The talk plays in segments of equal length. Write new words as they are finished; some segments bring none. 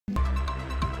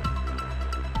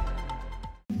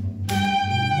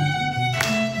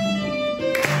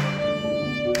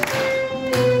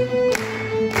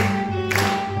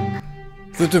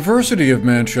The diversity of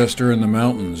Manchester in the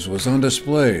mountains was on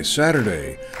display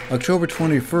Saturday, October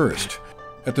 21st,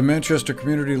 at the Manchester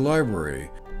Community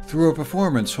Library through a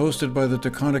performance hosted by the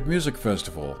Taconic Music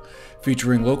Festival,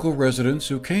 featuring local residents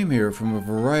who came here from a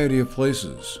variety of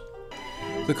places.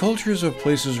 The cultures of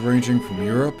places ranging from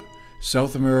Europe,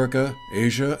 South America,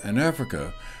 Asia, and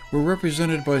Africa were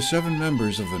represented by 7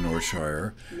 members of the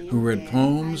Northshire who read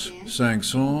poems, sang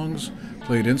songs,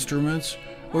 played instruments,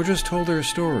 or just told their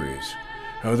stories,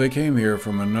 how they came here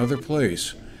from another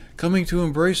place, coming to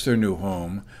embrace their new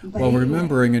home while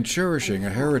remembering and cherishing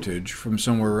a heritage from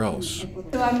somewhere else.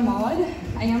 So I'm Maud.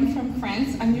 I am from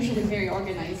France. I'm usually very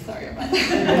organized, sorry about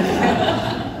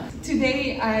that.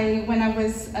 Today, when I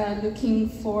was looking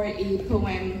for a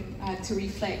poem to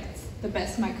reflect the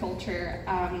best my culture,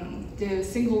 the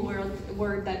single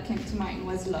word that came to mind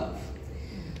was love.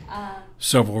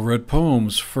 Several read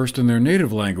poems, first in their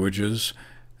native languages,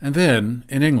 and then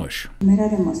in English.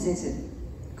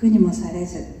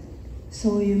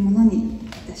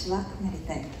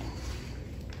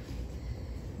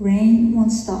 Rain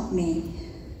won't stop me,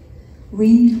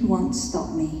 wind won't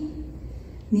stop me,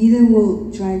 neither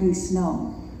will driving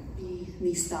snow.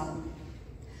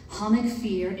 Hannig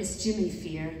fear is Jimmy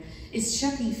fear, is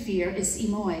Chucky fear is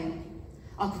Imoy,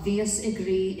 och vias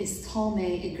agree is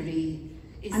Tome agree.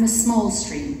 I'm a small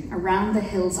stream, around the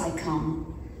hills I come.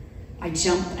 I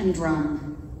jump and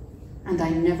run, and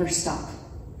I never stop.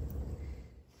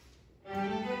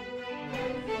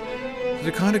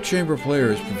 The Taconic Chamber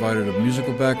players provided a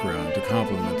musical background to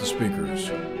complement the speakers.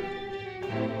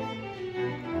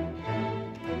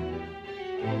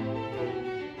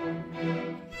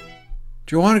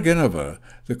 Joanna Genova,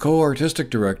 the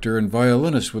co-artistic director and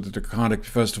violinist with the Taconic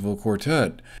Festival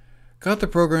Quartet, got the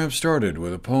program started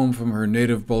with a poem from her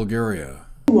native Bulgaria.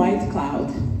 White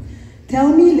cloud.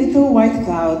 Tell me, little white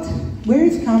cloud, where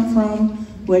you've come from,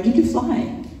 where did you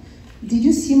fly? Did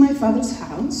you see my father's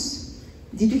house?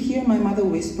 Did you hear my mother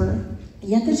whisper,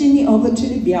 я кажи ни облаче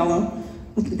ли бяло,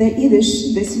 откъде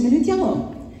идеш, де си ме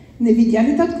летяло? Не видя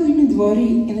ли татко ми двори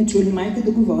и не чули майка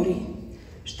да говори?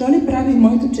 Що ли прави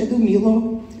моето чедо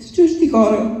мило, с чужди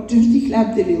хора, чужди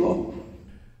хляб делило?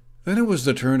 Then it was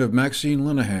the turn of Maxine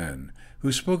Linehan,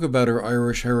 who spoke about her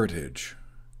Irish heritage.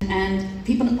 And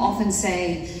people often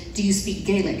say, do you speak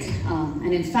Gaelic?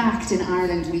 And in fact, in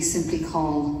Ireland, we simply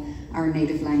call our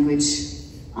native language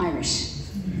Irish.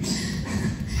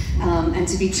 And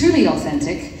to be truly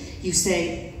authentic, you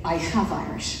say, I have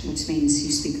Irish, which means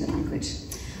you speak the language.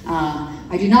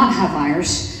 I do not have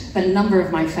Irish, but a number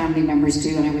of my family members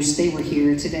do, and I wish they were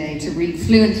here today to read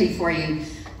fluently for you.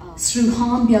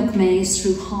 Srúhan beag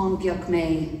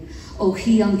me, o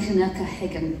hi an Cynnacha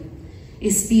Higgin.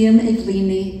 Is biam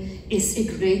iglini, is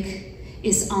igrig,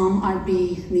 is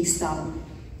arbi nistal.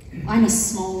 I'm a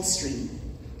small stream.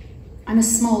 I'm a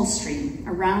small stream.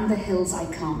 Around the hills I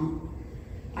come.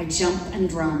 I jump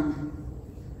and run,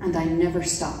 and I never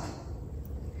stop.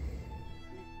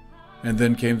 And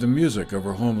then came the music of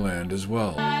her homeland as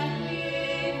well.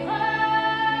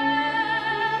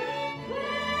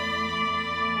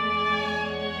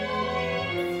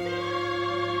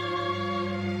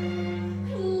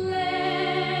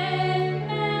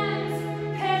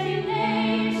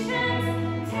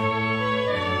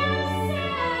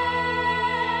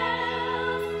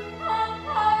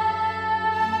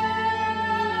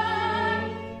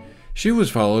 She was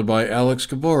followed by Alex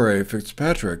Gabore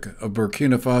Fitzpatrick of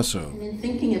Burkina Faso. And in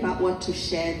thinking about what to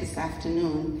share this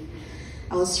afternoon,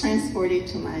 I was transported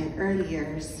to my early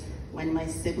years when my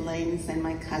siblings and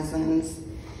my cousins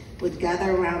would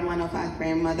gather around one of our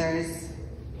grandmothers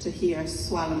to hear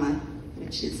Swalama,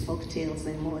 which is folk tales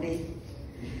in Mori.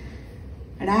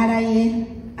 Raraye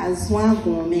azwa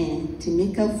gome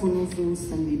timika vunuvun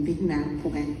sambi bigna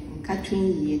pugen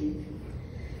katwin ye.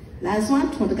 Lazwan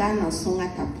todgana songa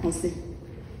taponse.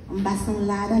 Mbasan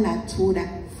lada la tuda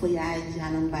for ya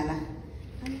janambala.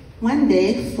 One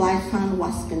day, fly found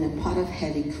wasp in a pot of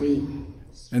heavy cream.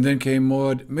 And then came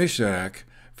Maud Meshach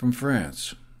from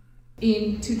France.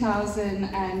 In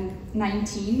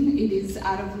 2019, it is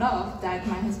out of love that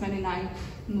my husband and I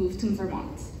moved to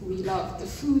Vermont. We love the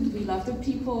food, we love the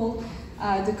people,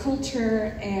 the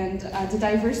culture, and the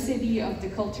diversity of the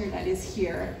culture that is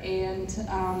here. And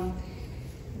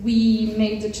we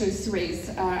made the choice to raise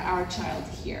our child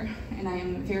here, and I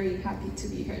am very happy to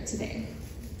be here today.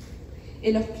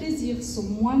 Et leurs plaisirs sont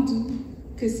moins doux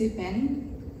que ses peines.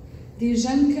 Des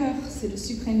jeunes cœurs, c'est le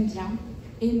suprême bien.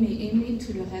 Aimer, aimer,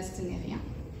 tout le reste n'est rien.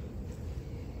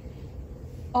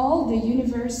 All the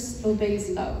universe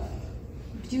obeys love.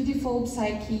 Beautiful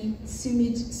Psyche,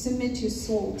 submit your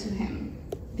soul to him.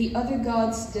 The other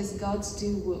gods does gods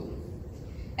do woo.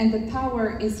 and the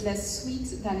power is less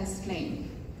sweet than its flame.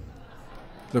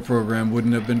 The program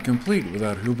wouldn't have been complete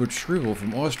without Hubert Schriebel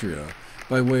from Austria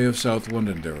by way of South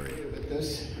Londonderry.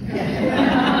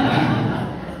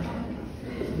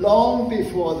 Long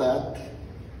before that,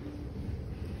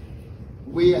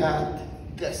 we had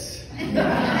this.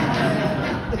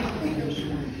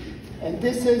 And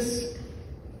this is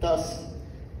das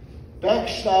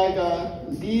Bergsteiger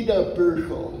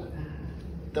Liederbüchel,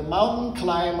 the mountain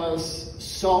climbers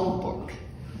songbook.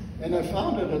 And I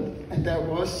found it, and there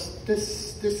was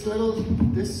this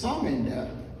song in there.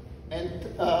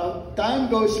 And time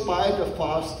goes by the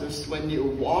fastest when you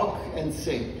walk and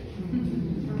sing.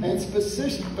 And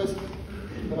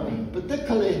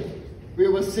particularly, we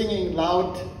were singing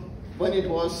loud when it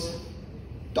was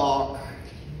dark,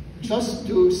 just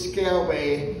to scare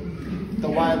away the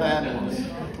wild animals.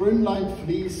 Brünnlein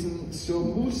fließen, so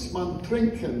muss man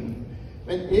trinken.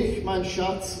 Wenn ich mein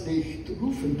Schatz nicht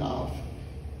rufen darf,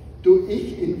 tu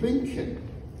ich ihn winken.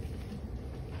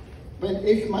 Wenn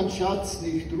ich mein Schatz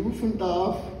nicht rufen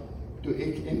darf, tu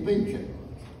ich ihn winken.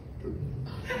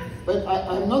 But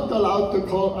I'm not allowed to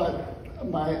call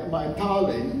my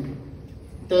darling,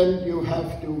 then you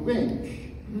have to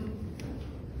wink.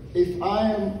 If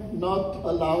I am not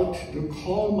allowed to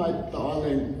call my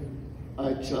darling,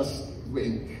 I just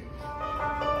wink.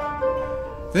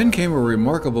 Then came a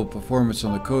remarkable performance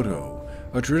on the koto,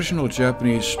 a traditional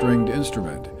Japanese stringed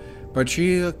instrument, by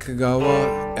Chiya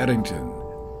Kagawa Eddington.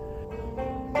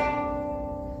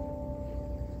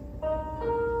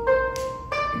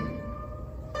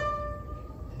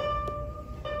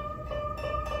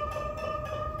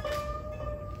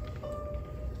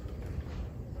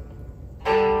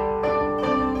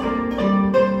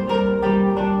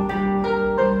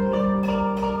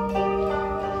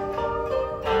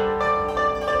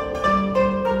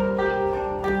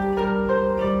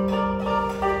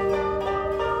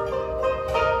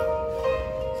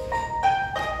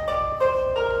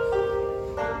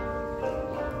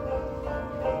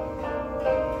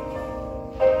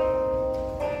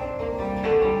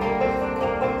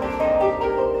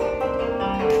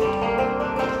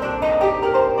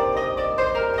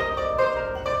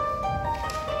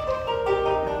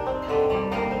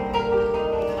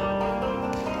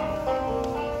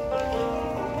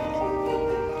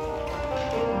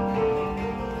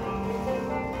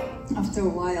 After a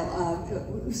while,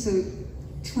 so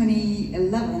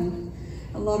 2011,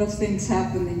 a lot of things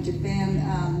happened in Japan,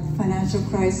 financial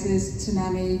crisis,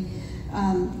 tsunami,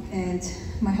 and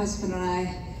my husband and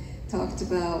I talked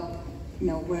about,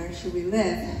 where should we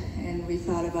live? And we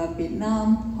thought about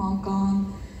Vietnam, Hong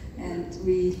Kong, and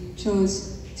we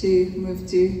chose to move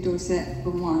to Dorset,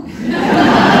 Vermont.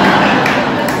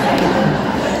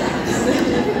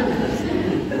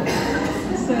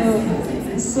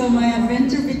 So my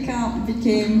adventure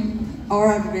became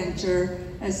our adventure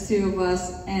as 2 of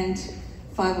us and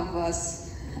 5 of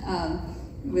us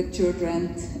with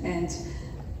children, and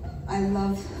I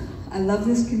love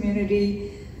this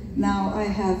community. Now I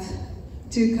have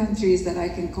 2 countries that I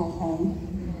can call home,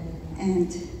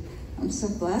 and I'm so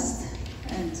blessed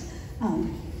and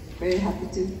very happy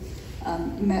to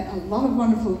met a lot of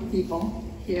wonderful people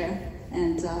here,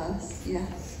 and yeah,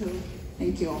 so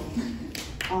thank you all.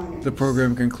 The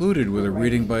program concluded with a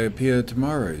reading by Apia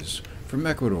Tamares from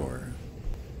Ecuador.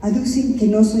 Aducen que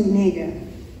no soy negra,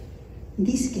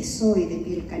 dice que soy de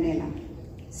piel canela.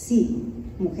 Sí,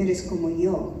 mujeres como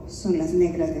yo son las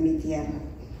negras de mi tierra.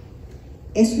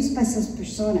 Eso es para esas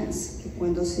personas que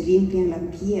cuando se limpian la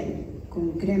piel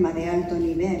con crema de alto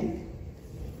nivel,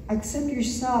 accept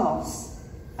yourselves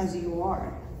as you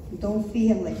are. Don't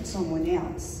feel like someone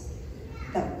else.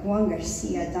 That Juan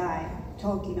Garcia died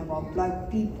talking about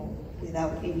black people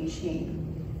without any shame.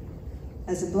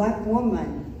 As a black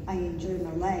woman, I enjoy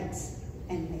my legs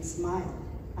and my smile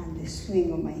and the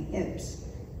swing of my hips.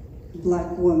 Black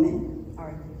women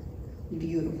are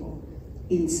beautiful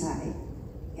inside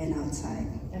and outside.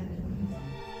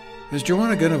 As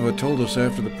Joanna Genova told us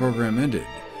after the program ended,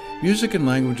 music and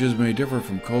languages may differ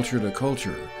from culture to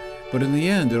culture, but in the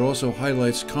end it also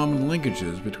highlights common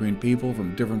linkages between people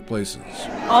from different places.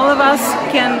 All of us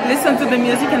can listen to the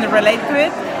music and relate to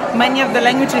it. Many of the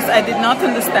languages I did not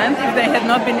understand. If they had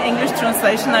not been English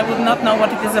translation, I would not know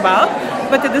what it is about.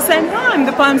 But at the same time,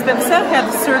 the poems themselves had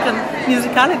a certain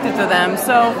musicality to them.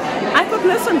 So I could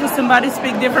listen to somebody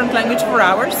speak different language for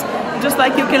hours, just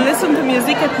like you can listen to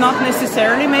music and not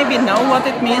necessarily maybe know what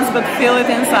it means, but feel it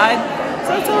inside.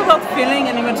 So it's all about feeling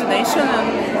and imagination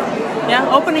and,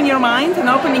 yeah, opening your mind and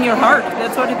opening your heart.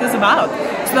 That's what it is about.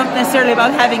 It's not necessarily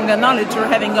about having the knowledge or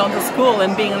having gone to school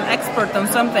and being an expert on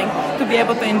something to be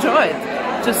able to enjoy it.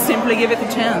 just simply give it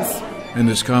a chance. And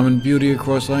this common beauty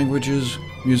across languages,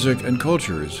 music, and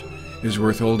cultures is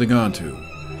worth holding on to,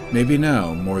 maybe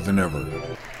now more than ever.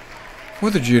 For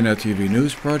the GNAT-TV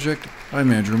News Project,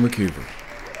 I'm Andrew McKeever.